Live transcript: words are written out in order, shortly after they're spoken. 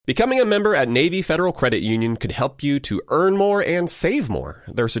Becoming a member at Navy Federal Credit Union could help you to earn more and save more.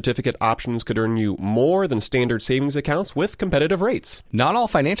 Their certificate options could earn you more than standard savings accounts with competitive rates. Not all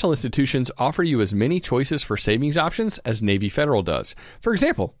financial institutions offer you as many choices for savings options as Navy Federal does. For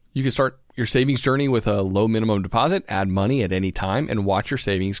example, you can start your savings journey with a low minimum deposit, add money at any time, and watch your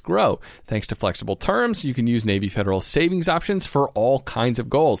savings grow. Thanks to flexible terms, you can use Navy Federal's savings options for all kinds of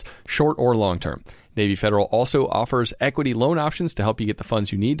goals, short or long term. Navy Federal also offers equity loan options to help you get the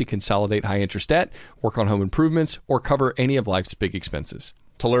funds you need to consolidate high-interest debt, work on home improvements, or cover any of life's big expenses.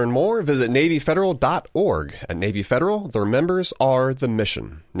 To learn more, visit NavyFederal.org. At Navy Federal, their members are the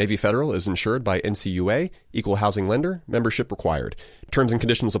mission. Navy Federal is insured by NCUA, Equal Housing Lender, membership required. Terms and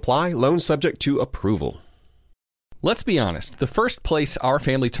conditions apply, loan subject to approval. Let's be honest, the first place our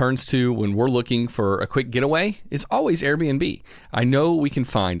family turns to when we're looking for a quick getaway is always Airbnb. I know we can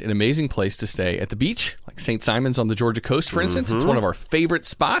find an amazing place to stay at the beach, like St. Simon's on the Georgia coast, for instance. It's one of our favorite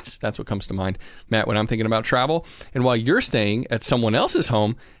spots. That's what comes to mind, Matt, when I'm thinking about travel. And while you're staying at someone else's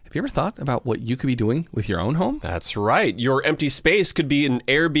home, have you ever thought about what you could be doing with your own home? That's right. Your empty space could be an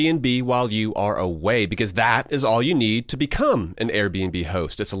Airbnb while you are away, because that is all you need to become an Airbnb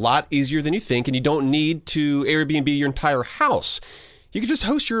host. It's a lot easier than you think, and you don't need to Airbnb your entire house. You could just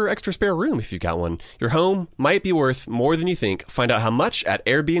host your extra spare room if you've got one. Your home might be worth more than you think. Find out how much at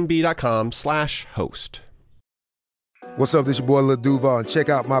airbnb.com/host. What's up, this your boy Lil Duval, and check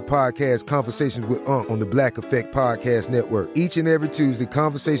out my podcast, Conversations with Unc, on the Black Effect Podcast Network. Each and every Tuesday,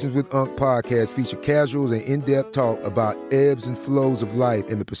 Conversations with Unc podcast feature casual and in-depth talk about ebbs and flows of life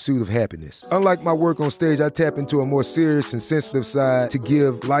and the pursuit of happiness. Unlike my work on stage, I tap into a more serious and sensitive side to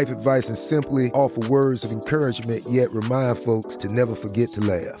give life advice and simply offer words of encouragement, yet remind folks to never forget to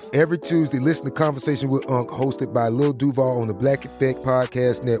laugh. Every Tuesday, listen to Conversations with Unc, hosted by Lil Duval on the Black Effect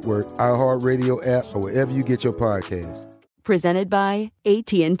Podcast Network, iHeartRadio app, or wherever you get your podcasts. Presented by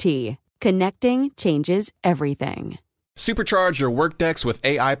AT&T. Connecting changes everything. Supercharge your Workdex with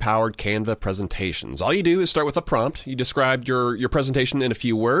AI-powered Canva presentations. All you do is start with a prompt. You describe your presentation in a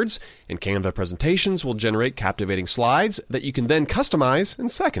few words, and Canva presentations will generate captivating slides that you can then customize in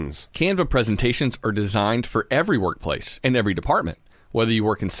seconds. Canva presentations are designed for every workplace and every department. Whether you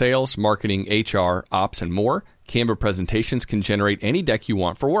work in sales, marketing, HR, ops, and more, Canva presentations can generate any deck you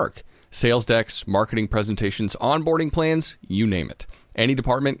want for work. Sales decks, marketing presentations, onboarding plans, you name it. Any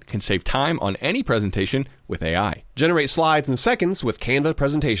department can save time on any presentation with AI. Generate slides in seconds with Canva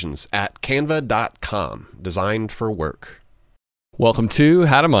presentations at canva.com. Designed for work. Welcome to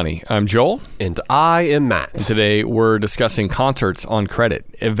How to Money. I'm Joel. And I am Matt. And today we're discussing concerts on credit,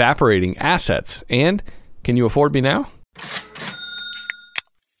 evaporating assets, and can you afford me now?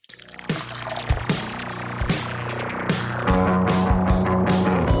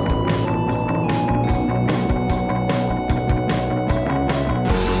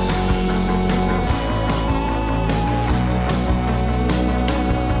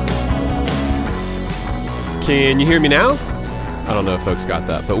 Can you hear me now? I don't know if folks got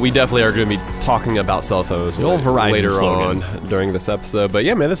that, but we definitely are going to be talking about cell phones the old Verizon later slogan on during this episode. But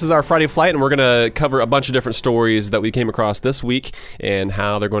yeah, man, this is our Friday Flight, and we're going to cover a bunch of different stories that we came across this week and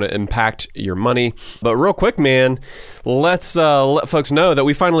how they're going to impact your money. But real quick, man, let's let folks know that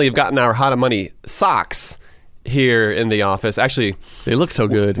we finally have gotten our How to Money socks here in the office. Actually, they look so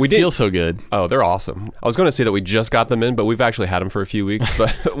good. We feel so good. Oh, they're awesome. I was going to say that we just got them in, but we've actually had them for a few weeks.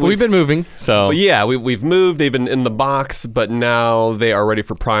 But we've been moving, so but yeah, we've moved. They've been in the box, but now they are ready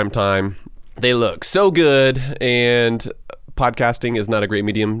for prime time. They look so good, and podcasting is not a great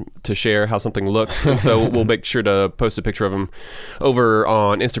medium to share how something looks, and so we'll make sure to post a picture of them over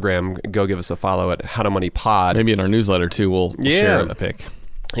on Instagram. Go give us a follow at How to Money Pod. Maybe in our newsletter too. We'll share a pic.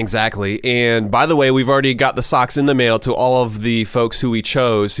 Exactly. And by the way, we've already got the socks in the mail to all of the folks who we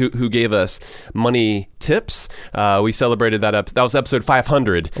chose, who gave us money tips. We celebrated that. That was episode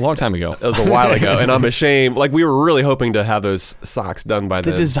 500. A long time ago. It was a while ago. And I'm ashamed. Like, we were really hoping to have those socks done by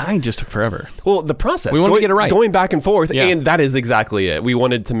then. The design just took forever. Well, the process. We wanted to get it right. Going back and forth. Yeah. And that is exactly it. We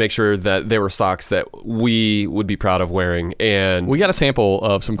wanted to make sure that they were socks that we would be proud of wearing. And we got a sample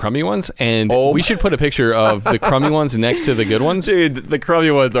of some crummy ones. And we should put a picture of the crummy ones next to the good ones. Dude, the crummy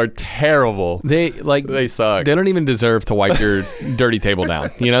ones are terrible. They suck. They don't even deserve to wipe your dirty table down.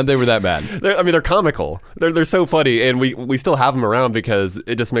 You know, they were that bad. They're comical. They're so funny, and we still have them around because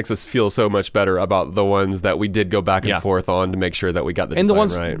it just makes us feel so much better about the ones that we did go back and forth on to make sure that we got the design right. And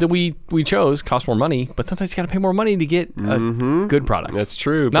the ones that we chose cost more money, but sometimes you got to pay more money to get a good product. That's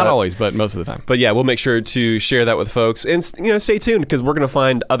true. Not always, but most of the time. But yeah, we'll make sure to share that with folks, and stay tuned because we're going to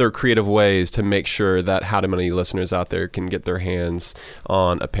find other creative ways to make sure that How to Money listeners out there can get their hands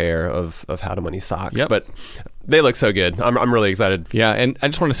on a pair of How to Money socks. Yep. But They look so good. I'm really excited. Yeah, and I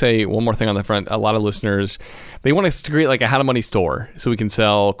just want to say one more thing on the front. A lot of listeners, they want us to create like a How to Money store so we can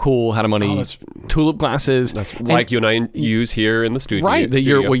sell cool How to Money tulip glasses. That's like you and I use here in the studio. Right, that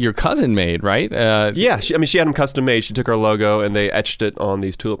your cousin made, right? Yeah, she had them custom made. She took our logo and they etched it on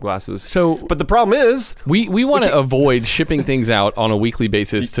these tulip glasses. So, but the problem is... We want to avoid shipping things out on a weekly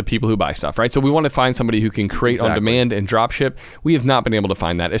basis to people who buy stuff, right? So we want to find somebody who can create on demand and drop ship. We have not been able to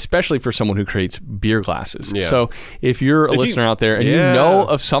find that, especially for someone who creates beer glasses. Yeah. So if you're a listener out there and you know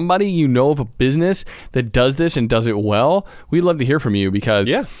of somebody, you know of a business that does this and does it well, we'd love to hear from you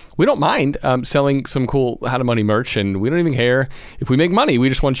because we don't mind selling some cool How to Money merch, and we don't even care if we make money. We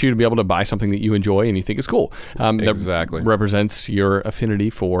just want you to be able to buy something that you enjoy and you think is cool. That represents your affinity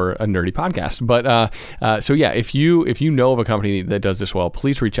for a nerdy podcast. But so yeah, if you know of a company that does this well,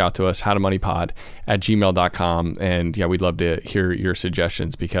 please reach out to us, howtomoneypod@gmail.com. And yeah, we'd love to hear your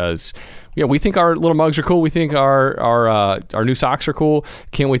suggestions because we think our little mugs are cool. We think our new socks are cool.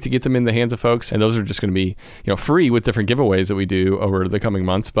 Can't wait to get them in the hands of folks. And those are just going to be free with different giveaways that we do over the coming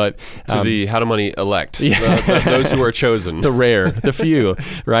months. But to the How to Money elect, those who are chosen, the rare, the few,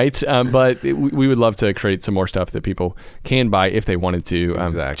 right? But we would love to create some more stuff that people can buy if they wanted to.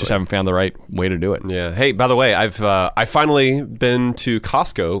 Just haven't found the right way to do it. Yeah. Hey, by the way, I've finally been to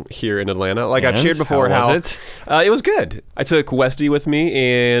Costco here in Atlanta. Like I've shared before, how was it was good. I took Westy with me,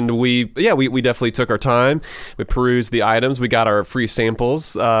 and we definitely took our time. We perused the items. We got our free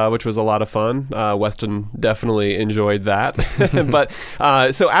samples, which was a lot of fun. Weston definitely enjoyed that. But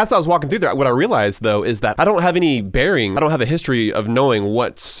so as I was walking through there, what I realized though is that I don't have any bearing. I don't have a history of knowing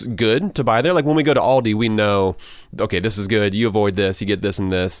what's good to buy there. Like when we go to Aldi, we know, okay, this is good. You avoid this. You get this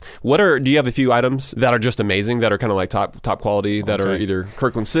and this. Do you have a few items that are just amazing, that are kind of like top quality, that are either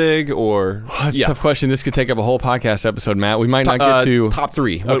Kirkland Sig or... That's a tough question. This could take up a whole podcast episode, Matt. We might not get to... Top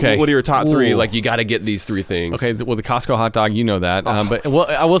three. Okay. What are your top three? Like, you got to get these three things. Okay, well, the Costco hot dog, you know that. But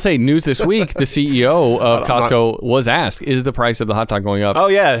I will say, news this week, the CEO of Costco was asked, is the price of the hot dog going up? Oh,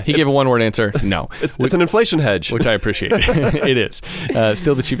 yeah. He gave a one-word answer, no. It's an inflation hedge. Which I appreciate. It is.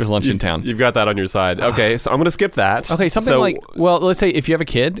 Still the cheapest lunch in town. You've got that on your side. Okay, so I'm going to skip that. Okay, let's say if you have a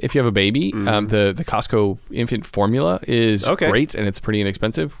kid, if you have a baby, the Costco infant formula is great, and it's pretty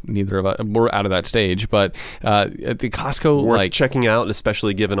inexpensive. Neither of us, we're out of that stage, but at the Costco, worth checking out,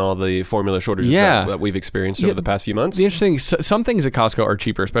 especially given all the formula shortages that we've experienced over the past few months. The interesting, some things at Costco are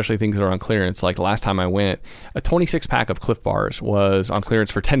cheaper, especially things that are on clearance. Like last time I went, a 26-pack of Cliff Bars was on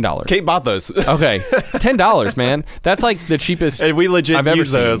clearance for $10. Kate bought those. Okay, $10, man. That's like the cheapest. And we legit I've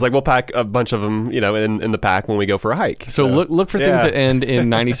use those. Like we'll pack a bunch of them, in the pack when we go for a hike. So look for things that end in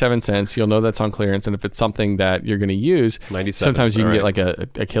 97 cents. You'll know that's on clearance, and if it's something that you're going to use, 97. Sometimes you can get like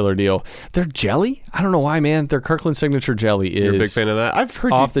a killer deal. Their jelly, I don't know why, man. Their Kirkland signature jelly is. You're a big fan of that. I've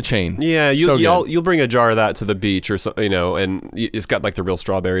heard off the chain. Yeah, you'll bring a jar of that to the beach or so, and it's got like the real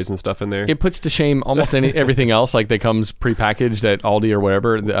strawberries and stuff in there. It puts to shame almost everything else like that comes prepackaged at Aldi or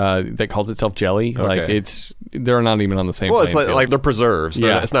whatever that calls itself jelly. Okay. Like they're not even on the same. Well, it's like they're preserves.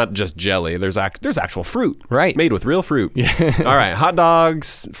 It's not just jelly. There's actual fruit, right? Made with real fruit. Yeah. All right, hot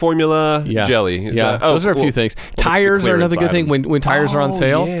dogs, formula, jelly. Those are a few things. Tires are another good thing. When tires are on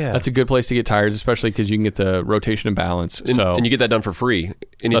sale, that's a good place to get tires, especially because you can get the rotation and balance. And you get that done for free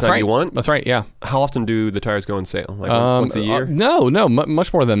anytime you want. That's right. Yeah. How often do the tires go on sale? Like once a year? No,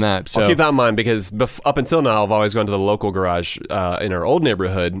 much more than that. So I'll keep that in mind because up until now, I've always gone to the local garage in our old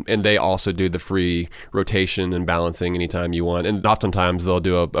neighborhood, and they also do the free rotation and balancing anytime you want. And oftentimes they'll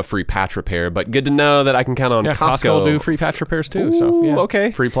do a free patch repair. But good to know that I can count on Costco. Costco will do free patch repairs too. Ooh,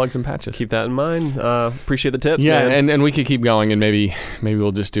 okay. Free plugs and patches. Keep that in mind. Appreciate the tips. Yeah, man. and we could keep going, and maybe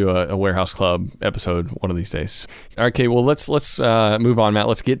we'll just do a Warehouse Club episode one of these days. Okay, well let's move on, Matt.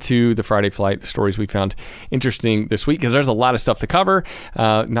 Let's get to the Friday flight stories we found interesting this week because there's a lot of stuff to cover,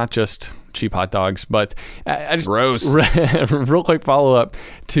 not just cheap hot dogs, but I just gross. Real quick follow up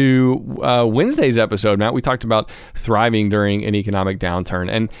to Wednesday's episode, Matt. We talked about thriving during an economic downturn,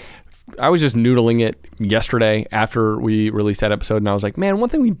 and I was just noodling it yesterday after we released that episode, and I was like, man, one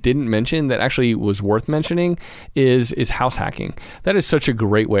thing we didn't mention that actually was worth mentioning is house hacking. That is such a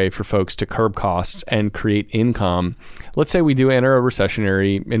great way for folks to curb costs and create income. Let's say we do enter a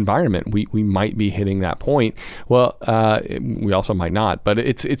recessionary environment. We might be hitting that point. Well, we also might not, but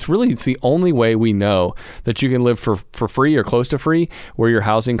it's the only way we know that you can live for free or close to free, where your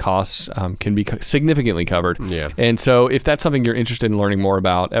housing costs can be significantly covered. Yeah. And so if that's something you're interested in learning more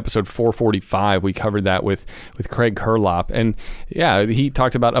about, episode 445, we covered that that with Craig Herlop. And yeah, he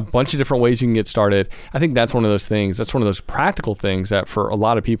talked about a bunch of different ways you can get started. I think that's one of those things. That's one of those practical things that for a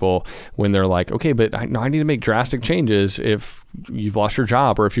lot of people, when they're like, okay, but I need to make drastic changes if you've lost your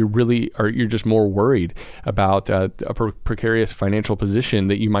job, or if you really are, you're just more worried about a precarious financial position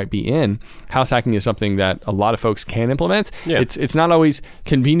that you might be in. House hacking is something that a lot of folks can implement. Yeah. It's not always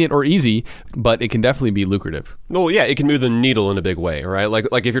convenient or easy, but it can definitely be lucrative. Well, yeah, it can move the needle in a big way, right?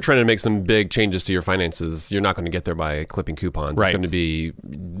 Like if you're trying to make some big changes to your finances, you're not going to get there by clipping coupons. Right. It's going to be,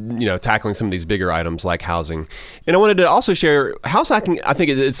 tackling some of these bigger items like housing. And I wanted to also share house hacking. I think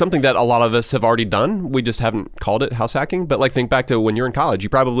it's something that a lot of us have already done. We just haven't called it house hacking. But think back to when you're in college, you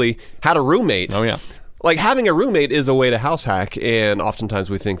probably had a roommate. Oh, yeah. Like having a roommate is a way to house hack, and oftentimes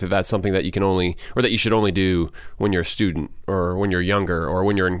we think that that's something that you can only, or that you should only do when you're a student, or when you're younger, or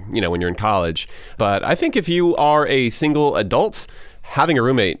when you're in, when you're in college. But I think if you are a single adult, having a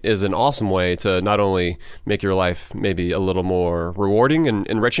roommate is an awesome way to not only make your life maybe a little more rewarding and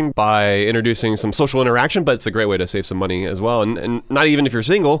enriching by introducing some social interaction, but it's a great way to save some money as well. And not even if you're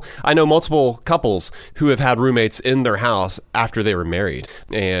single. I know multiple couples who have had roommates in their house after they were married,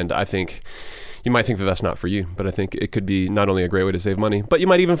 and I think you might think that that's not for you, but I think it could be not only a great way to save money, but you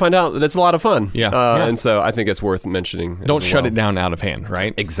might even find out that it's a lot of fun. Yeah. And so I think it's worth mentioning. Don't shut it down out of hand,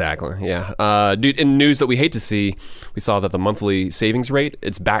 right? Exactly. Yeah. Dude, in news that we hate to see, we saw that the monthly savings rate,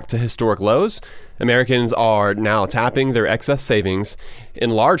 it's back to historic lows. Americans are now tapping their excess savings in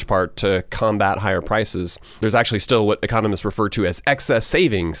large part to combat higher prices. There's actually still what economists refer to as excess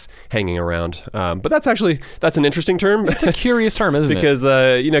savings hanging around. But that's an interesting term. It's a curious term, isn't it? Because,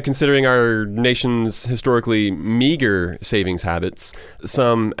 considering our nation's historically meager savings habits,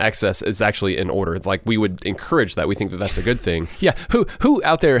 some excess is actually in order. Like, we would encourage that. We think that that's a good thing. Yeah. Who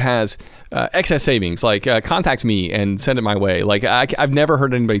out there has excess savings? Like, contact me and send it my way. Like, I've never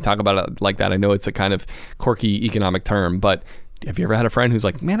heard anybody talk about it like that. I know it's a kind of quirky economic term, but have you ever had a friend who's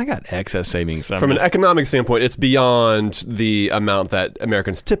like, man, I got excess savings? From an economic standpoint, it's beyond the amount that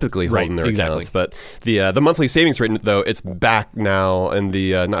Americans typically hold in their accounts. But the monthly savings rate, though, it's back now in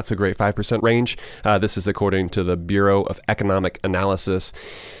the not so great 5% range. This is according to the Bureau of Economic Analysis.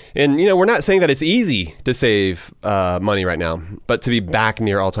 And, we're not saying that it's easy to save money right now, but to be back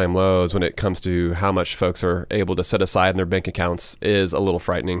near all-time lows when it comes to how much folks are able to set aside in their bank accounts is a little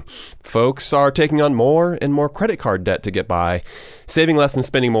frightening. Folks are taking on more and more credit card debt to get by. Saving less and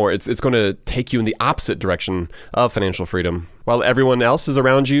spending more, it's going to take you in the opposite direction of financial freedom. While everyone else is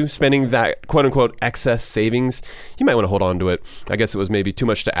around you spending that quote-unquote excess savings, you might want to hold on to it. I guess it was maybe too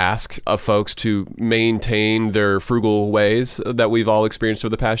much to ask of folks to maintain their frugal ways that we've all experienced over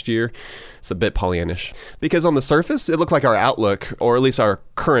the past year. It's a bit Pollyannish. Because on the surface, it looked like our outlook, or at least our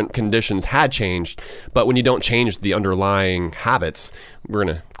current conditions, had changed. But when you don't change the underlying habits, we're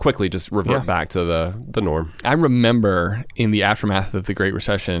going to quickly just revert back to the norm. I remember in the aftermath of the Great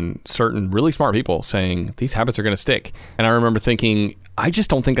Recession, certain really smart people saying these habits are going to stick. And I remember thinking, I just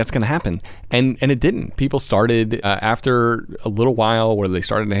don't think that's going to happen. And it didn't. People started, after a little while where they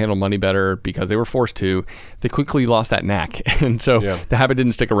started to handle money better because they were forced to, they quickly lost that knack. And so the habit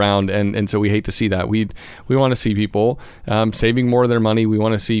didn't stick around. And so we hate to see that. We want to see people saving more of their money. We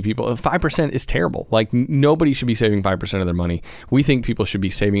want to see people, 5% is terrible. Like, nobody should be saving 5% of their money. We think people should be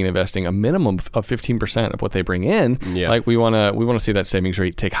saving and investing a minimum of 15% of what they bring in. Yeah. Like, we want to see that savings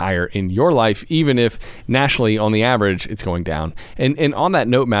rate tick higher in your life, even if nationally on the average it's going down. And on that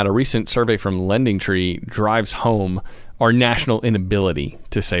note, Matt, a recent survey from LendingTree drives home our national inability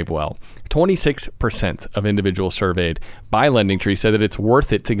to save well. 26% of individuals surveyed by LendingTree said that it's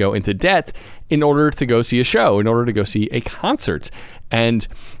worth it to go into debt in order to go see a show, in order to go see a concert. And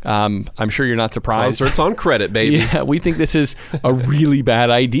I'm sure you're not surprised. Concerts on credit, baby. Yeah, we think this is a really bad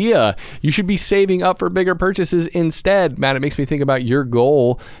idea. You should be saving up for bigger purchases instead. Matt, it makes me think about your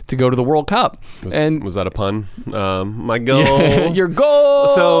goal to go to the World Cup. Was that a pun? My goal. Your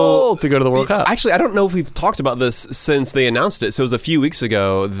goal to go to the World Cup. Actually, I don't know if we've talked about this since they announced it. So it was a few weeks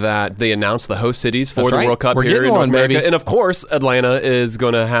ago that they announced the host cities for the World Cup here in North America. Baby. And of course, Atlanta is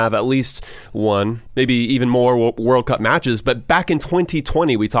going to have at least one, maybe even more World Cup matches. But back in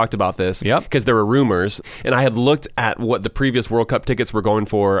 2020, we talked about this because there were rumors. And I had looked at what the previous World Cup tickets were going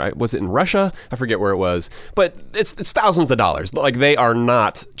for. Was it in Russia? I forget where it was. But it's thousands of dollars. Like, they are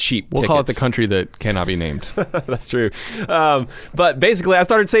not cheap tickets. We'll call it the country that cannot be named. That's true. But basically, I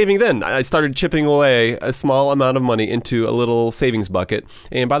started saving then. I started chipping away a small amount of money into a little savings bucket.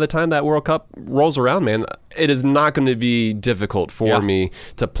 And by the time that World Cup rolls around, man, it is not going to be difficult for me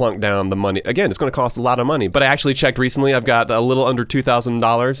to plunk down the money. Again, it's going to cost a lot of money. But I actually checked recently. I've got a little under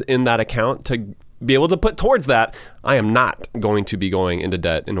 $2,000 in that account to be able to put towards that, I am not going to be going into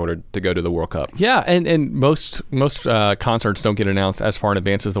debt in order to go to the World Cup. Yeah, and most concerts don't get announced as far in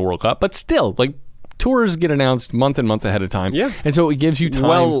advance as the World Cup, but still, like, tours get announced months and months ahead of time. Yeah. And so it gives you time.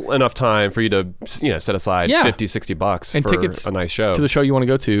 Well enough time for you to, set aside $50, $60 and for tickets a nice show. To the show you want to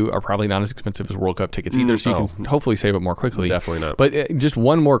go to are probably not as expensive as World Cup tickets either, so you can hopefully save it more quickly. Definitely not. But just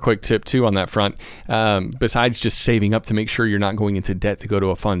one more quick tip, too, on that front. Besides just saving up to make sure you're not going into debt to go to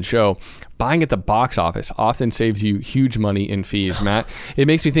a fun show, buying at the box office often saves you huge money in fees, Matt. It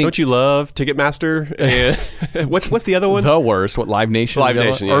makes me think... Don't you love Ticketmaster? What's the other one? The worst. What, Live Nation? Live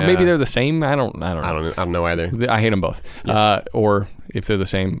Nation, yeah. Or maybe they're the same? I don't know. I don't know either. I hate them both. Yes. Or if they're the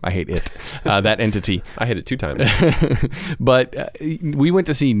same, I hate it. That entity. I hate it 2 times. But we went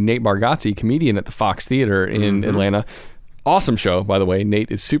to see Nate Bargatze, comedian, at the Fox Theater in Atlanta. Awesome show, by the way. Nate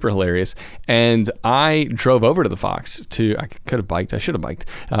is super hilarious. And I drove over to the Fox I should have biked,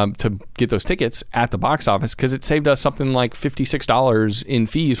 to get those tickets at the box office because it saved us something like $56 in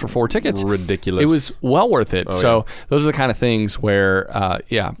fees for 4 tickets. Ridiculous. It was well worth it. Those are the kind of things where,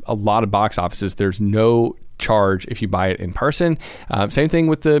 a lot of box offices, there's no charge if you buy it in person. Same thing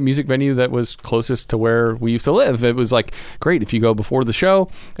with the music venue that was closest to where we used to live. It was like, great, if you go before the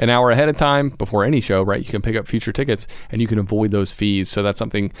show, an hour ahead of time, before any show, right, you can pick up future tickets and you can avoid those fees. So that's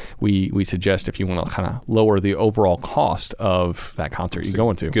something we suggest if you want to kind of lower the overall cost of that concert you're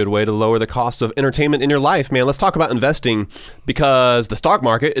going to. Good way to lower the cost of entertainment in your life, man. Let's talk about investing, because the stock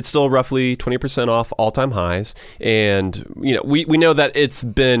market, it's still roughly 20% off all-time highs. And, we know that it's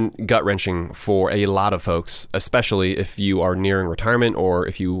been gut-wrenching for a lot of folks, especially if you are nearing retirement or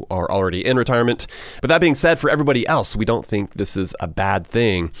if you are already in retirement. But that being said, for everybody else, we don't think this is a bad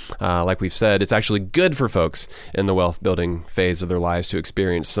thing. Like we've said, it's actually good for folks in the wealth building phase of their lives to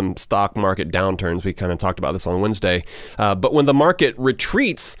experience some stock market downturns. We kind of talked about this on Wednesday. But when the market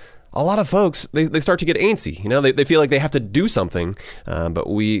retreats, a lot of folks, they start to get antsy. They feel like they have to do something, but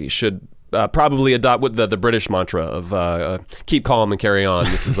we should probably adopt what the British mantra of keep calm and carry on.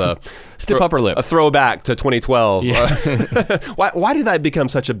 This is a stiff upper lip, a throwback to 2012. Yeah. Why did that become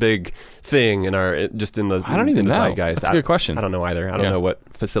such a big thing in the I don't even know. zeitgeist? That's a good question. I don't know either. I don't know what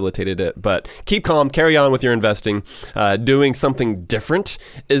facilitated it, but keep calm, carry on with your investing. Doing something different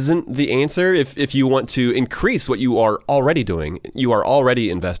isn't the answer. If you want to increase what you are already doing, you are already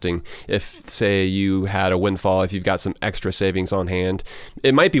investing. If, say, you had a windfall, if you've got some extra savings on hand,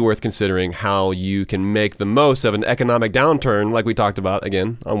 it might be worth considering how you can make the most of an economic downturn, like we talked about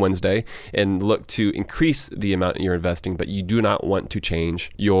again on Wednesday, and look to increase the amount you're investing, but you do not want to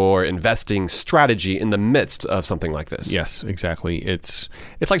change your investing strategy in the midst of something like this. Yes, exactly. It's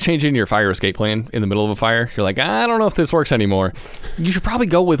like changing your fire escape plan in the middle of a fire. You're like, I don't know if this works anymore. You should probably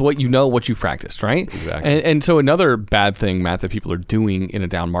go with what you've practiced, right? Exactly. And so another bad thing, Matt, that people are doing in a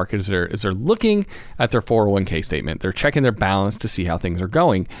down market is they're looking at their 401k statement. They're checking their balance to see how things are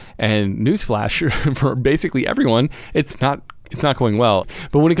going. And newsflash for basically everyone, it's not going well.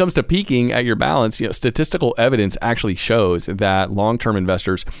 But when it comes to peaking at your balance, statistical evidence actually shows that long-term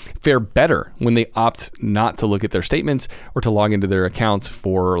investors fare better when they opt not to look at their statements or to log into their accounts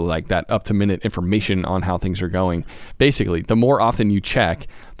for like that up-to-minute information on how things are going. Basically, the more often you check,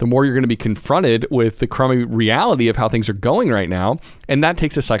 the more you're going to be confronted with the crummy reality of how things are going right now, and that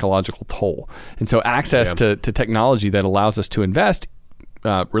takes a psychological toll. And so access to technology that allows us to invest,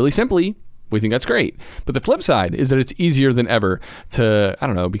 really simply, we think that's great. But the flip side is that it's easier than ever to,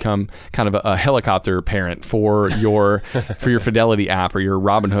 become kind of a helicopter parent for your Fidelity app or your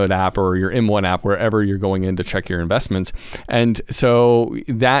Robinhood app or your M1 app, wherever you're going in to check your investments. And so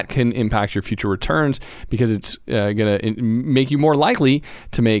that can impact your future returns because it's going to make you more likely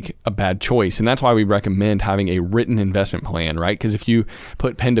to make a bad choice. And that's why we recommend having a written investment plan, right? Because if you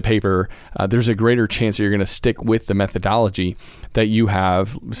put pen to paper, there's a greater chance that you're going to stick with the methodology that you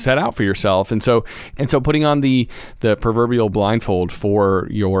have set out for yourself. And so putting on the proverbial blindfold for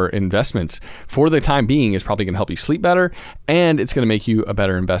your investments for the time being is probably going to help you sleep better, and it's going to make you a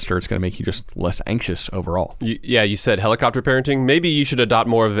better investor. It's going to make you just less anxious overall. You said helicopter parenting. Maybe you should adopt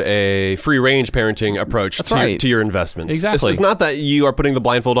more of a free-range parenting approach to your investments. Exactly. It's not that you are putting the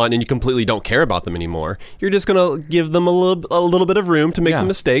blindfold on and you completely don't care about them anymore. You're just going to give them a little bit of room to make some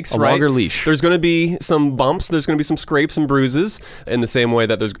mistakes, right? A longer leash. There's going to be some bumps. There's going to be some scrapes and bruises in the same way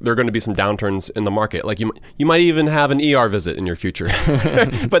that there are going to be some down downturns in the market. Like you might even have an ER visit in your future.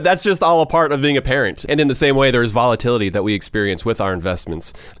 But that's just all a part of being a parent. And in the same way, there's volatility that we experience with our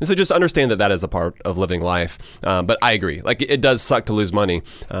investments. And so just understand that that is a part of living life. But I agree. Like it does suck to lose money.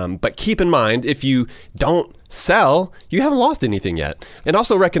 But keep in mind, if you don't sell, you haven't lost anything yet. And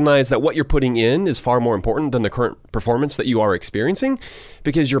also recognize that what you're putting in is far more important than the current performance that you are experiencing,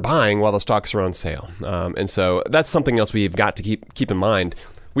 because you're buying while the stocks are on sale. And so that's something else we've got to keep in mind.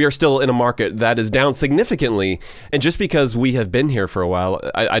 We are still in a market that is down significantly. And just because we have been here for a while,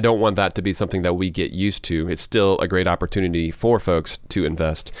 I don't want that to be something that we get used to. It's still a great opportunity for folks to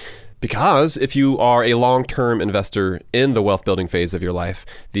invest. Because if you are a long-term investor in the wealth building phase of your life,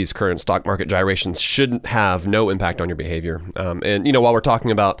 these current stock market gyrations should have no impact on your behavior. And, while we're talking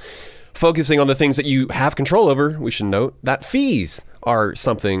about focusing on the things that you have control over, we should note that fees are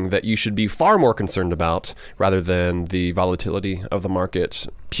something that you should be far more concerned about rather than the volatility of the market.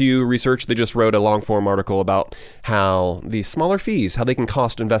 Pew Research, they just wrote a long-form article about how these smaller fees, how they can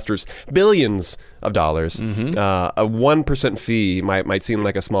cost investors billions of dollars. A 1% fee might seem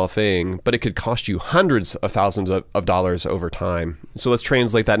like a small thing, but it could cost you hundreds of thousands of dollars over time. So let's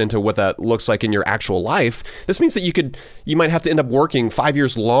translate that into what that looks like in your actual life. This means that you might have to end up working 5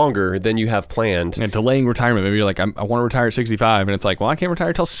 years longer than you have planned. And delaying retirement. Maybe you're like, I want to retire at 65, and it's like, well, I can't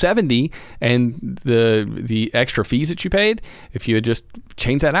retire till 70, and the extra fees that you paid, if you had just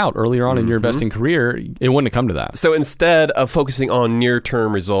changed that out earlier on in your investing career, it wouldn't have come to that. So instead of focusing on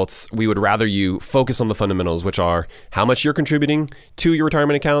near-term results, we would rather you focus on the fundamentals, which are how much you're contributing to your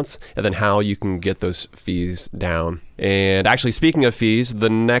retirement accounts, and then how you can get those fees down. And actually, speaking of fees, the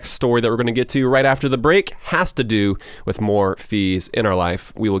next story that we're going to get to right after the break has to do with more fees in our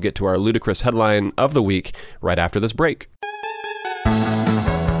life. We will get to our ludicrous headline of the week right after this break.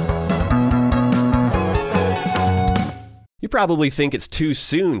 You probably think it's too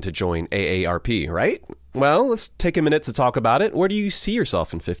soon to join AARP, right? Well, let's take a minute to talk about it. Where do you see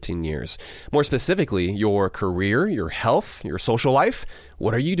yourself in 15 years? More specifically, your career, your health, your social life.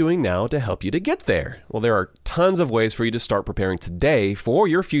 What are you doing now to help you to get there? Well, there are tons of ways for you to start preparing today for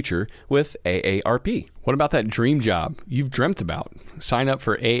your future with AARP. What about that dream job you've dreamt about? Sign up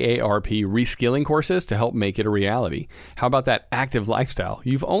for AARP reskilling courses to help make it a reality. How about that active lifestyle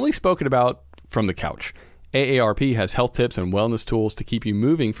you've only spoken about from the couch? AARP has health tips and wellness tools to keep you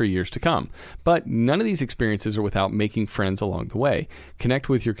moving for years to come. But none of these experiences are without making friends along the way. Connect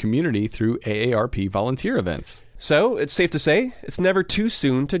with your community through AARP volunteer events. So it's safe to say it's never too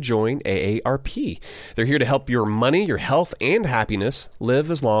soon to join AARP. They're here to help your money, your health, and happiness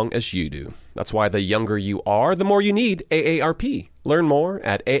live as long as you do. That's why the younger you are, the more you need AARP. Learn more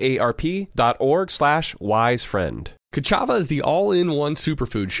at aarp.org/wisefriend. Kachava is the all-in-one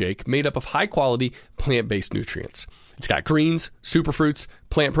superfood shake made up of high-quality plant-based nutrients. It's got greens, superfruits,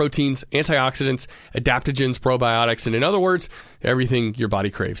 plant proteins, antioxidants, adaptogens, probiotics, and in other words, everything your body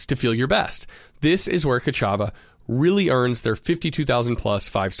craves to feel your best. This is where Kachava really earns their 52,000 plus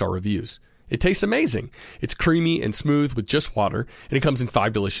 5-star reviews. It tastes amazing. It's creamy and smooth with just water, and it comes in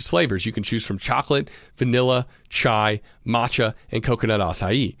 5 delicious flavors. You can choose from chocolate, vanilla, chai, matcha, and coconut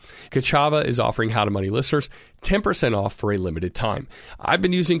acai. Kachava is offering How to Money listeners 10% off for a limited time. I've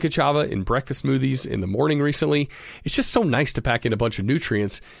been using Kachava in breakfast smoothies in the morning recently. It's just so nice to pack in a bunch of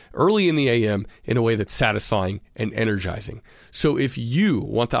nutrients early in the AM in a way that's satisfying and energizing. So if you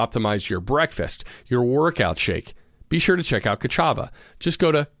want to optimize your breakfast, your workout shake, be sure to check out Kachava. Just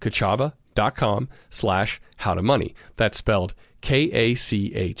go to kachava.com/howtomoney. That's spelled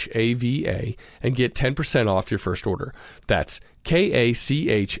Kachava and get 10% off your first order. That's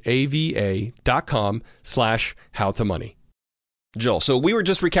Kachava.com/howtomoney. Joel, so we were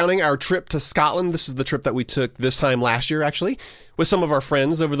just recounting our trip to Scotland. This is the trip that we took this time last year, actually, with some of our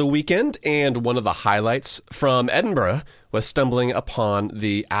friends over the weekend. And one of the highlights from Edinburgh was stumbling upon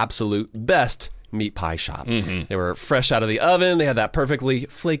the absolute best meat pie shop. They were fresh out of the oven. They had that perfectly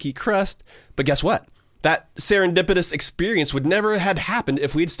flaky crust. But guess what? That serendipitous experience would never have happened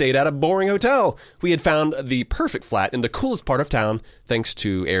if we'd stayed at a boring hotel. We had found the perfect flat in the coolest part of town thanks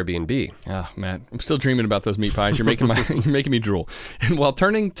to Airbnb. Oh, man, I'm still dreaming about those meat pies. You're making me drool. And while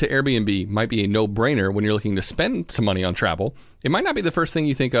turning to Airbnb might be a no-brainer when you're looking to spend some money on travel, it might not be the first thing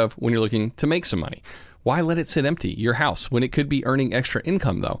you think of when you're looking to make some money. Why let it sit empty, your house, when it could be earning extra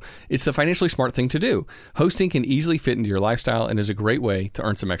income, though? It's the financially smart thing to do. Hosting can easily fit into your lifestyle and is a great way to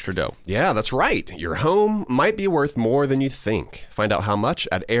earn some extra dough. Yeah, that's right. Your home might be worth more than you think. Find out how much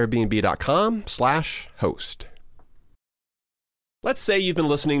at airbnb.com/host. Let's say you've been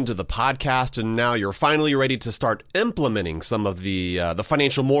listening to the podcast and now you're finally ready to start implementing some of the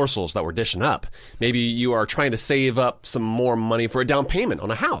financial morsels that we're dishing up. Maybe you are trying to save up some more money for a down payment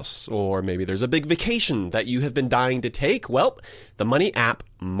on a house, or maybe there's a big vacation that you have been dying to take. Well, the money app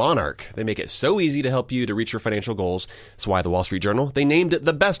Monarch. They make it so easy to help you to reach your financial goals. That's why the Wall Street Journal, they named it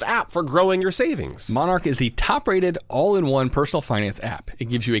the best app for growing your savings. Monarch is the top-rated all-in-one personal finance app. It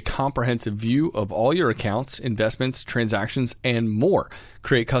gives you a comprehensive view of all your accounts, investments, transactions, and more.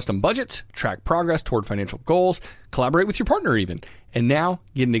 Create custom budgets, track progress toward financial goals, collaborate with your partner even. And now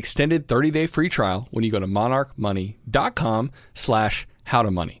get an extended 30-day free trial when you go to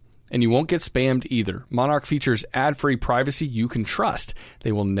monarchmoney.com/howtomoney. And you won't get spammed either. Monarch features ad-free privacy you can trust.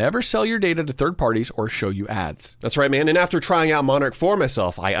 They will never sell your data to third parties or show you ads. That's right, man. And after trying out Monarch for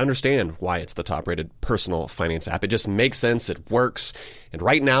myself, I understand why it's the top-rated personal finance app. It just makes sense. It works. And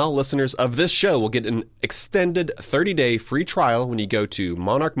right now, listeners of this show will get an extended 30-day free trial when you go to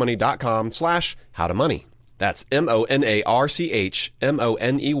monarchmoney.com/howtomoney. That's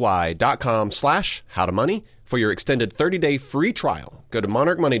monarchmoney.com/howtomoney for your extended 30-day free trial. Go to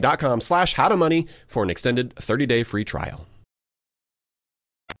monarchmoney.com/howtomoney for an extended 30-day free trial.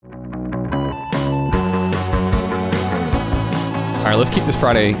 All right, let's keep this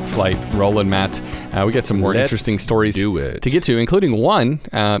Friday flight rolling, Matt. We got some more interesting stories to get to, including one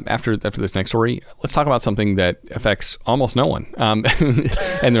after this next story. Let's talk about something that affects almost no one. And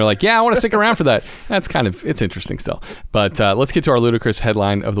they're like, yeah, I want to stick around for that. It's interesting still. But let's get to our ludicrous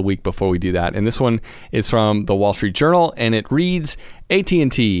headline of the week before we do that. And this one is from the Wall Street Journal, and it reads,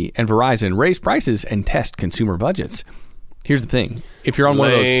 AT&T and Verizon raise prices and test consumer budgets. Here's the thing. If you're on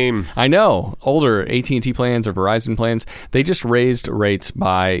one of those, I know, older AT&T plans or Verizon plans, they just raised rates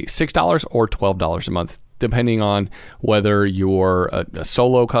by $6 or $12 a month, depending on whether you're a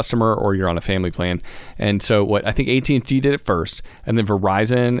solo customer or you're on a family plan. And so what I think AT&T did it first, and then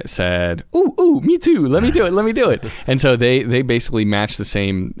Verizon said, ooh, me too. Let me do it. And so they basically matched the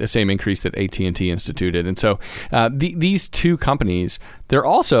same increase that AT&T instituted. And so these two companies, they're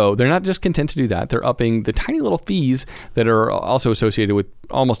not just content to do that. They're upping the tiny little fees that are also associated with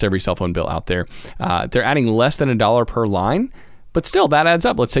almost every cell phone bill out there. They're adding less than $1 per line. But still, that adds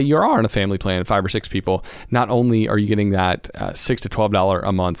up. Let's say you are on a family plan, 5 or 6 people. Not only are you getting that $6 to $12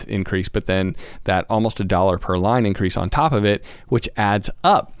 a month increase, but then that almost $1 per line increase on top of it, which adds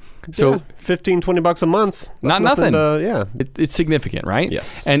up. So $15-$20 a month. Not nothing. It's significant, right?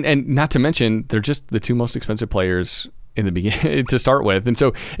 Yes. And not to mention, they're just the two most expensive players in the beginning to start with. And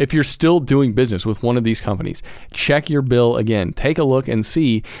so if you're still doing business with one of these companies, check your bill again. Take a look and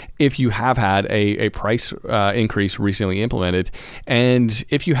see if you have had a price increase recently implemented. And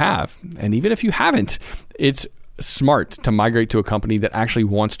if you have, and even if you haven't, it's smart to migrate to a company that actually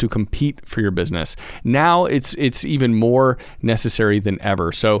wants to compete for your business. Now it's even more necessary than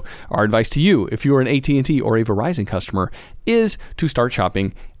ever. So our advice to you, if you're an AT&T or a Verizon customer, is to start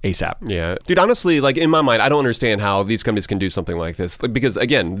shopping ASAP. Yeah. Dude, honestly, like in my mind, I don't understand how these companies can do something like this. Because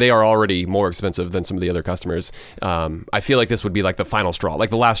again, they are already more expensive than some of the other customers. I feel like this would be like the final straw, like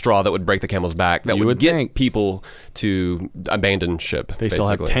the last straw that would break the camel's back, that would get people to abandon ship. They still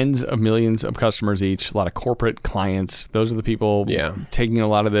have tens of millions of customers each, a lot of corporate clients. Those are the people taking a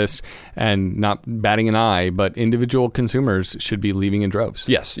lot of this and not batting an eye, but individual consumers should be leaving in droves.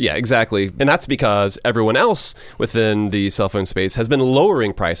 Yes. Yeah, exactly. And that's because everyone else within the cell phone space has been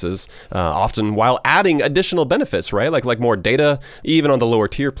lowering prices, often while adding additional benefits, right? Like more data, even on the lower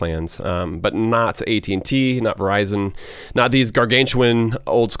tier plans, but not AT&T, not Verizon, not these gargantuan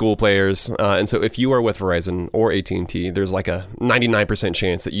old school players. And so if you are with Verizon or AT&T, there's like a 99%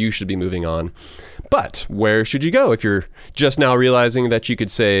 chance that you should be moving on. But where should you go if you're just now realizing that you could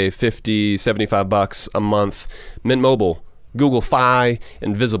save $50, $75 a month? Mint Mobile, Google Fi,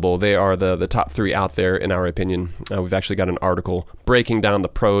 and Visible, they are the top 3 out there in our opinion. We've actually got an article breaking down the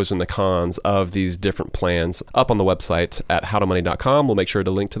pros and the cons of these different plans up on the website at howtomoney.com. We'll make sure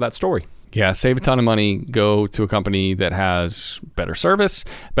to link to that story. Yeah, save a ton of money. Go to a company that has better service,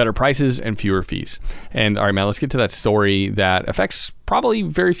 better prices, and fewer fees. And all right, Matt, let's get to that story that affects probably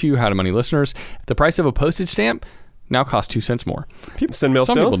very few How to Money listeners. The price of a postage stamp now costs 2 cents more. People send mail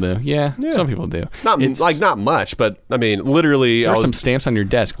still? Some people do. Yeah, some people do. Not much, but I mean, literally. There are some stamps on your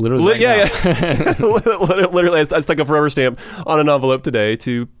desk, literally. Literally, I stuck a forever stamp on an envelope today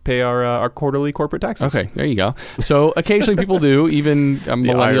to pay our quarterly corporate taxes. Okay, there you go. So occasionally people do, even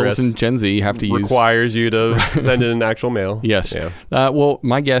millennials and Gen Z have to requires you to send in actual mail. Yes. Yeah. Well,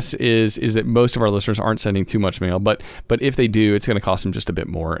 my guess is that most of our listeners aren't sending too much mail, but if they do, it's going to cost them just a bit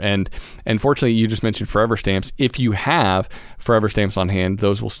more. And fortunately, you just mentioned Forever Stamps. If you have Forever Stamps on hand,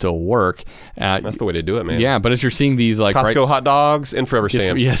 those will still work. That's the way to do it, man. Yeah, but as you're seeing these like Costco hot dogs and Forever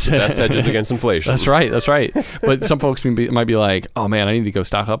Stamps, yes. the best hedges against inflation. That's right. But some folks might be like, oh man, I need to go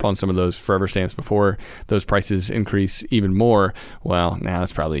stock up on some of those Forever Stamps before those prices increase even more. Well,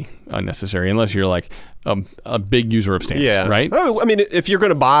 that's probably unnecessary unless you're like a big user of stamps, right? Oh, I mean, if you're going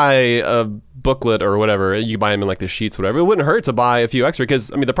to buy a booklet or whatever, you buy them in like the sheets, whatever, it wouldn't hurt to buy a few extra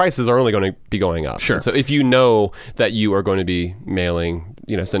because, I mean, the prices are only going to be going up. Sure. And so if you know that you are going to be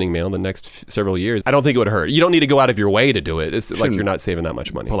sending mail in the next several years, I don't think it would hurt. You don't need to go out of your way to do it. It's like you're not saving that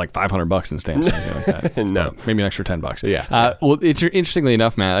much money. Put like $500 in stamps or anything like that. No. Maybe an extra $10. Yeah. Well, it's interestingly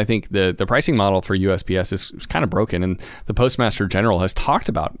enough, Matt, I think the pricing model for USPS is kind of broken, and the Postmaster General has talked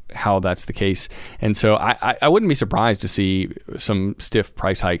about how that's the case. And so I wouldn't be surprised to see some stiff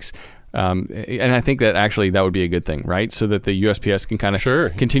price hikes. And I think that actually that would be a good thing, right? So that the USPS can kind of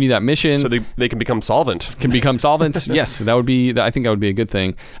continue that mission. So they can become solvent. Yes, I think that would be a good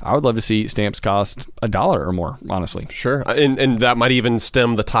thing. I would love to see stamps cost $1 or more, honestly. Sure. And that might even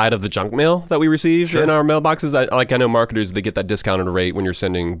stem the tide of the junk mail that we receive in our mailboxes. I know marketers, they get that discounted rate when you're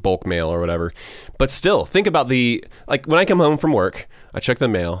sending bulk mail or whatever. But still, think about when I come home from work, I check the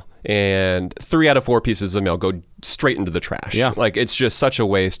mail, and 3 out of 4 pieces of mail go straight into the trash. Yeah. Like, it's just such a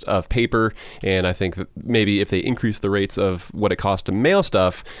waste of paper. And I think that maybe if they increase the rates of what it costs to mail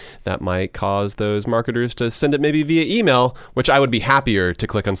stuff, that might cause those marketers to send it maybe via email, which I would be happier to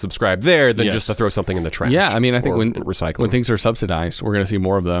click on subscribe there than just to throw something in the trash. Yeah, I mean, I think when recycling. Things are subsidized, we're going to see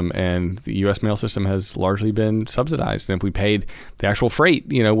more of them. And the U.S. mail system has largely been subsidized. And if we paid the actual freight,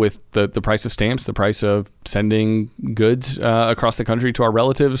 with the price of stamps, the price of sending goods across the country to our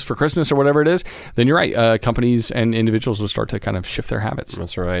relatives for Christmas or whatever it is, then you're right. Companies and individuals will start to kind of shift their habits.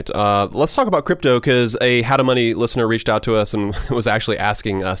 That's right. Let's talk about crypto, because a How to Money listener reached out to us and was actually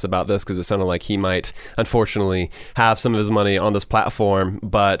asking us about this because it sounded like he might, unfortunately, have some of his money on this platform.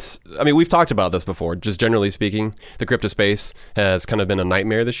 But, I mean, we've talked about this before. Just generally speaking, the crypto space has kind of been a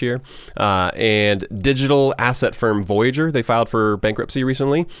nightmare this year. And digital asset firm Voyager, they filed for bankruptcy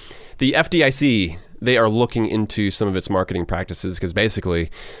recently. The FDIC, they are looking into some of its marketing practices because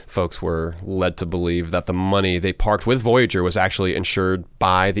basically folks were led to believe that the money they parked with Voyager was actually insured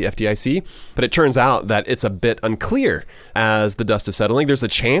by the FDIC. But it turns out that it's a bit unclear as the dust is settling. There's a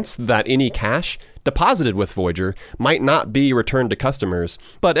chance that any cash deposited with Voyager might not be returned to customers,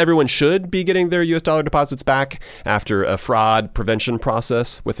 but everyone should be getting their US dollar deposits back after a fraud prevention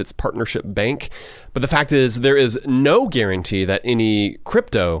process with its partnership bank. But the fact is, there is no guarantee that any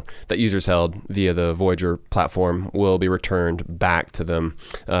crypto that users held via the Voyager platform will be returned back to them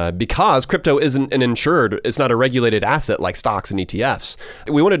because crypto isn't an insured, it's not a regulated asset like stocks and ETFs.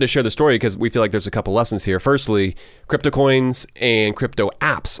 We wanted to share the story because we feel like there's a couple lessons here. Firstly, crypto coins and crypto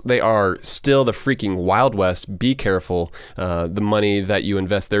apps, they are still the freaking Wild West. Be careful. The money that you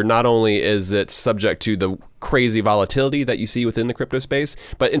invest there, not only is it subject to the crazy volatility that you see within the crypto space,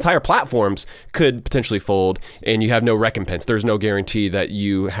 but entire platforms could potentially fold and you have no recompense. There's no guarantee that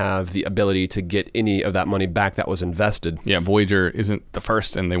you have the ability to get any of that money back that was invested. Yeah, Voyager isn't the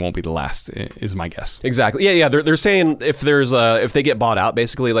first and they won't be the last, is my guess. Exactly. Yeah. They're saying if they get bought out,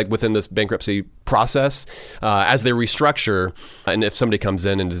 basically like within this bankruptcy process, as they restructure, and if somebody comes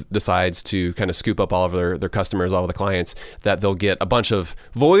in and decides to kind of scoop up all of their customers, all of the clients, that they'll get a bunch of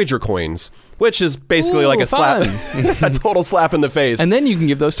Voyager coins, which is basically like a slap, a total slap in the face. And then you can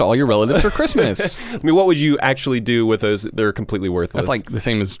give those to all your relatives for Christmas. I mean, what would you actually do with those? They're completely worthless. That's like the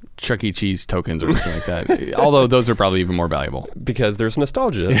same as Chuck E. Cheese tokens or something like that. Although those are probably even more valuable. Because there's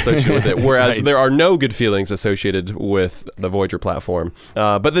nostalgia associated with it. Whereas there are no good feelings associated with the Voyager platform.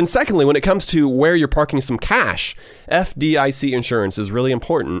 But then secondly, when it comes to where you're parking some cash, FDIC insurance is really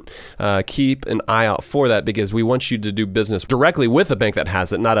important. Keep an eye out for that because we want you to do business directly with a bank that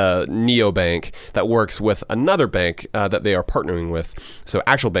has it, not a neobank that works with another bank that they are partnering with. So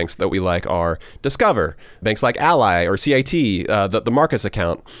actual banks that we like are Discover, banks like Ally or CIT, the Marcus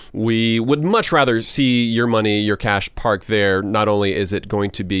account. We would much rather see your money, your cash parked there. Not only is it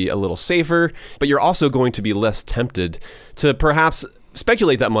going to be a little safer, but you're also going to be less tempted to perhaps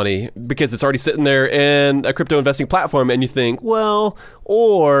speculate that money because it's already sitting there in a crypto investing platform and you think, well,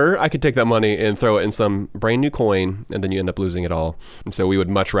 or I could take that money and throw it in some brand new coin, and then you end up losing it all. And so we would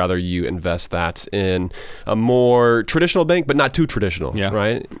much rather you invest that in a more traditional bank, but not too traditional,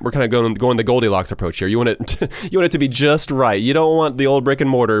 right? We're kind of going the Goldilocks approach here. You want it to be just right. You don't want the old brick and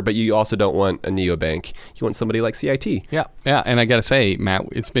mortar, but you also don't want a neobank. You want somebody like CIT. Yeah. And I got to say, Matt,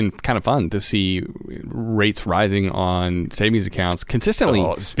 it's been kind of fun to see rates rising on savings accounts consistently.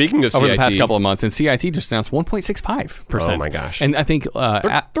 Speaking of over CIT, the past couple of months, and CIT just announced 1.65%. Oh my gosh! And I think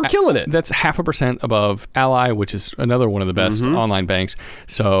they're killing it. That's 0.5% above Ally, which is another one of the best online banks.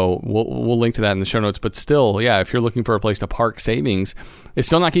 So we'll link to that in the show notes. But still, if you're looking for a place to park savings, it's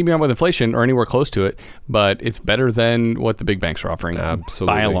still not keeping up with inflation or anywhere close to it, but it's better than what the big banks are offering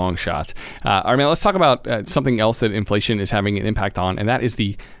by a long shot. All right, man, let's talk about something else that inflation is having an impact on, and that is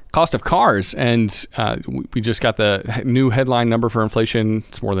the cost of cars. And we just got the new headline number for inflation.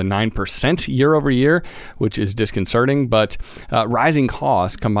 It's more than 9% year over year, which is disconcerting. But rising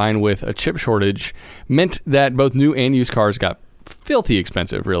costs combined with a chip shortage meant that both new and used cars got filthy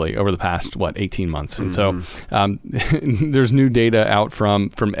expensive, really, over the past 18 months. And so there's new data out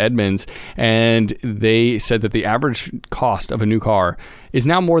from Edmunds, and they said that the average cost of a new car is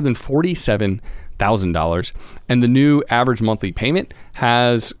now more than $47,000, and the new average monthly payment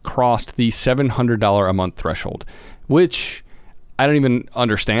has crossed the $700 a month threshold, which I don't even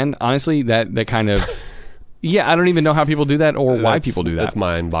understand, honestly. That kind of I don't even know how people do that or why people do that. That's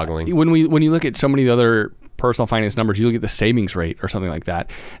mind-boggling. When you look at so many other personal finance numbers, you look at the savings rate or something like that,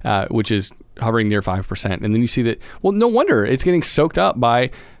 which is hovering near 5%. And then you see that, no wonder it's getting soaked up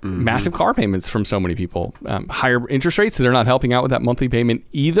by massive car payments from so many people. Higher interest rates, they're not helping out with that monthly payment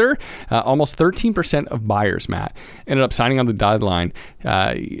either. Almost 13% of buyers, Matt, ended up signing on the dotted line,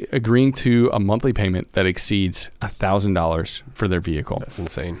 agreeing to a monthly payment that exceeds $1,000 for their vehicle. That's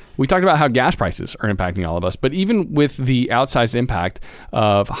insane. We talked about how gas prices are impacting all of us, but even with the outsized impact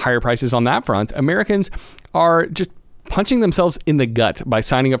of higher prices on that front, Americans are just punching themselves in the gut by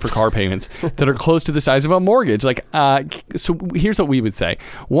signing up for car payments that are close to the size of a mortgage. So here's what we would say.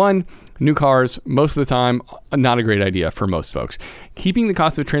 One, new cars, most of the time, not a great idea for most folks. Keeping the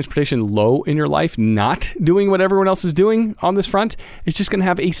cost of transportation low in your life, not doing what everyone else is doing on this front, is just going to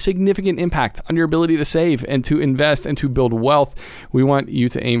have a significant impact on your ability to save and to invest and to build wealth. We want you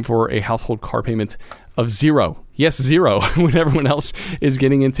to aim for a household car payment of zero. Yes, zero, when everyone else is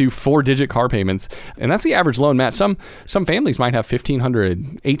getting into 4-digit car payments. And that's the average loan, Matt. Some families might have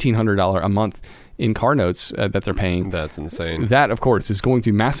 $1,500, $1,800 a month in car notes that they're paying. That's insane. That, of course, is going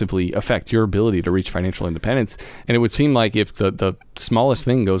to massively affect your ability to reach financial independence. And it would seem like if the smallest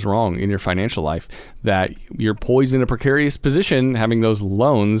thing goes wrong in your financial life, that you're poised in a precarious position having those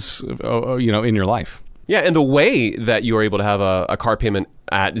loans, in your life. Yeah, and the way that you are able to have a car payment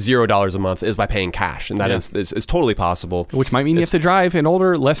at $0 a month is by paying cash, and that is totally possible. Which might mean you have to drive an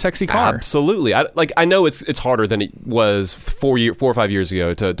older, less sexy car. Absolutely. I know it's harder than it was 4 or 5 years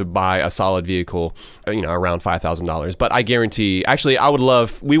ago to buy a solid vehicle, around $5,000. But I guarantee, actually,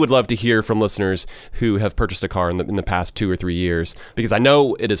 we would love to hear from listeners who have purchased a car in the past 2 or 3 years, because I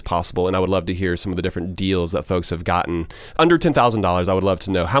know it is possible, and I would love to hear some of the different deals that folks have gotten. Under $10,000, I would love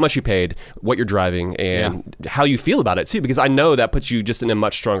to know how much you paid, what you're driving, and how you feel about it too, because I know that puts you just in a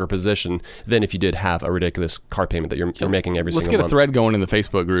much stronger position than if you did have a ridiculous car payment that you're making every single month. Let's get a thread going in the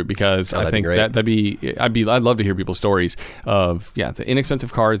Facebook group, because I think I'd love to hear people's stories of the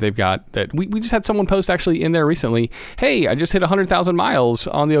inexpensive cars they've got. That we just had someone post actually in there recently, hey, I just hit 100,000 miles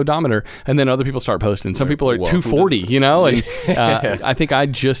on the odometer, and then other people start posting. Some people are 240, and I think I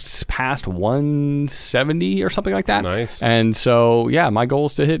just passed 170 or something like that. Nice. And so my goal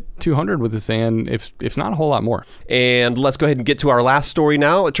is to hit 200 with this van, if not a whole lot more. And let's go ahead and get to our last story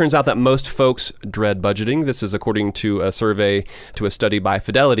now. It turns out that most folks dread budgeting. This is according to a survey, to a study by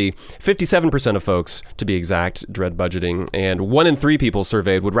Fidelity. 57% of folks, to be exact, dread budgeting, and 1 in 3 people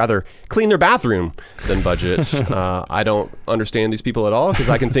surveyed would rather clean their bathroom than budget. I don't understand these people at all, because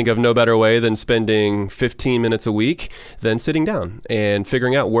I can think of no better way than spending 15 minutes a week than sitting down and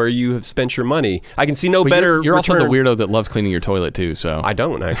figuring out where you have spent your money. I can see no better You're return. also the weirdo that loves cleaning your toilet too, so. I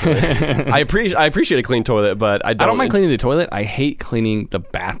don't, actually. I appreciate a clean toilet, but I don't mind cleaning the toilet. I hate cleaning the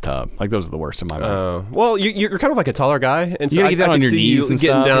bathtub. Those are the worst in my mind. Well, you're kind of like a taller guy, and so you get down on your knees and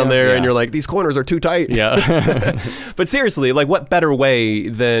getting stuff, down there, and you're like, these corners are too tight. Yeah. But seriously, what better way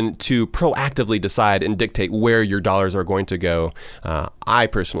than to proactively decide and dictate where your dollars are going to go? I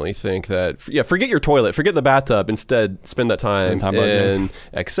personally think that forget your toilet, forget the bathtub. Instead, spend that time in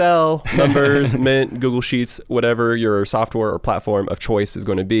Excel, numbers, Mint, Google Sheets, whatever your software or platform of choice is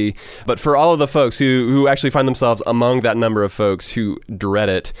going to be. But for all of the folks who actually find themselves among that number of folks who dread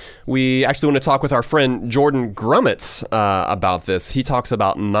it. We actually want to talk with our friend Jordan Grumetz about this. He talks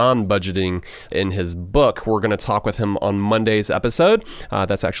about non-budgeting in his book. We're going to talk with him on Monday's episode.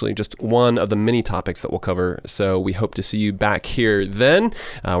 That's actually just one of the many topics that we'll cover, so we hope to see you back here then.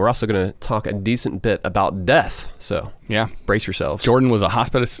 We're also going to talk a decent bit about death, so yeah, brace yourselves. Jordan was a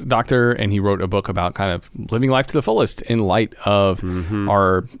hospice doctor, and he wrote a book about kind of living life to the fullest in light of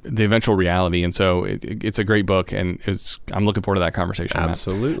the eventual reality. And so it's a great book, and I'm looking forward to that conversation.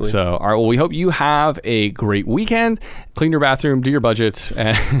 Absolutely. Matt. So, all right, well, we hope you have a great weekend. Clean your bathroom, do your budget,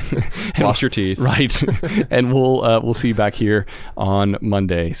 and wash your teeth. Right. And we'll see you back here on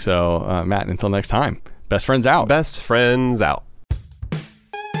Monday. So, Matt, until next time, best friends out. Best friends out.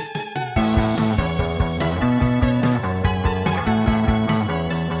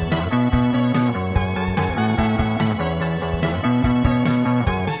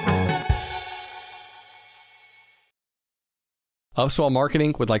 Upswell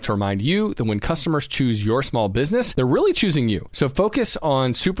Marketing would like to remind you that when customers choose your small business, they're really choosing you. So focus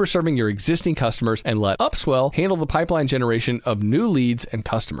on super serving your existing customers and let Upswell handle the pipeline generation of new leads and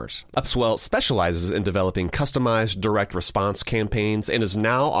customers. Upswell specializes in developing customized direct response campaigns and is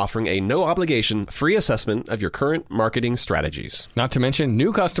now offering a no-obligation free assessment of your current marketing strategies. Not to mention,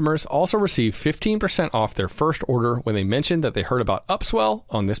 new customers also receive 15% off their first order when they mention that they heard about Upswell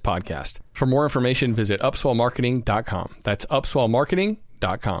on this podcast. For more information, visit upswellmarketing.com. That's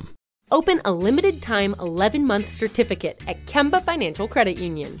upswellmarketing.com. Open a limited-time 11-month certificate at Kemba Financial Credit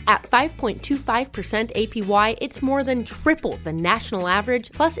Union. At 5.25% APY, it's more than triple the national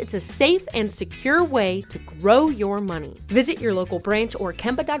average, plus it's a safe and secure way to grow your money. Visit your local branch or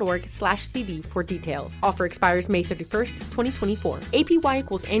kemba.org/CD for details. Offer expires May 31st, 2024. APY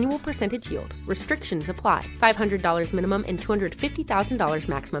equals annual percentage yield. Restrictions apply. $500 minimum and $250,000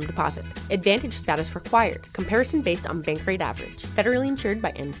 maximum deposit. Advantage status required. Comparison based on bank rate average. Federally insured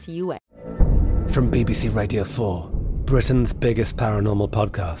by NCUA. From BBC Radio 4, Britain's biggest paranormal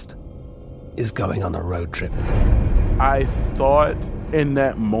podcast is going on a road trip. I thought in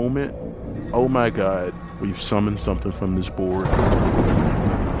that moment, oh my God, we've summoned something from this board.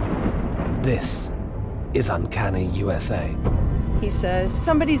 This is Uncanny USA. He says,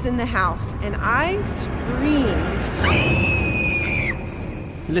 somebody's in the house, and I screamed.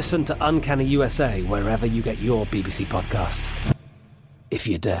 Listen to Uncanny USA wherever you get your BBC podcasts, if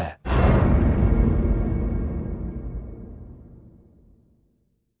you dare.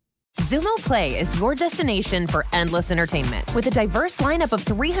 Xumo Play is your destination for endless entertainment. With a diverse lineup of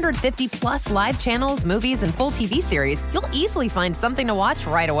 350-plus live channels, movies, and full TV series, you'll easily find something to watch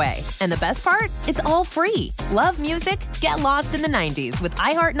right away. And the best part? It's all free. Love music? Get lost in the 90s with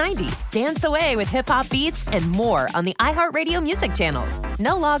iHeart 90s, dance away with hip-hop beats, and more on the iHeartRadio music channels.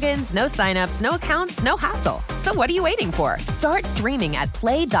 No logins, no signups, no accounts, no hassle. So what are you waiting for? Start streaming at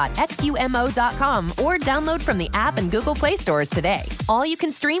play.xumo.com or download from the app and Google Play stores today. All you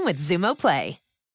can stream with Xumo Play.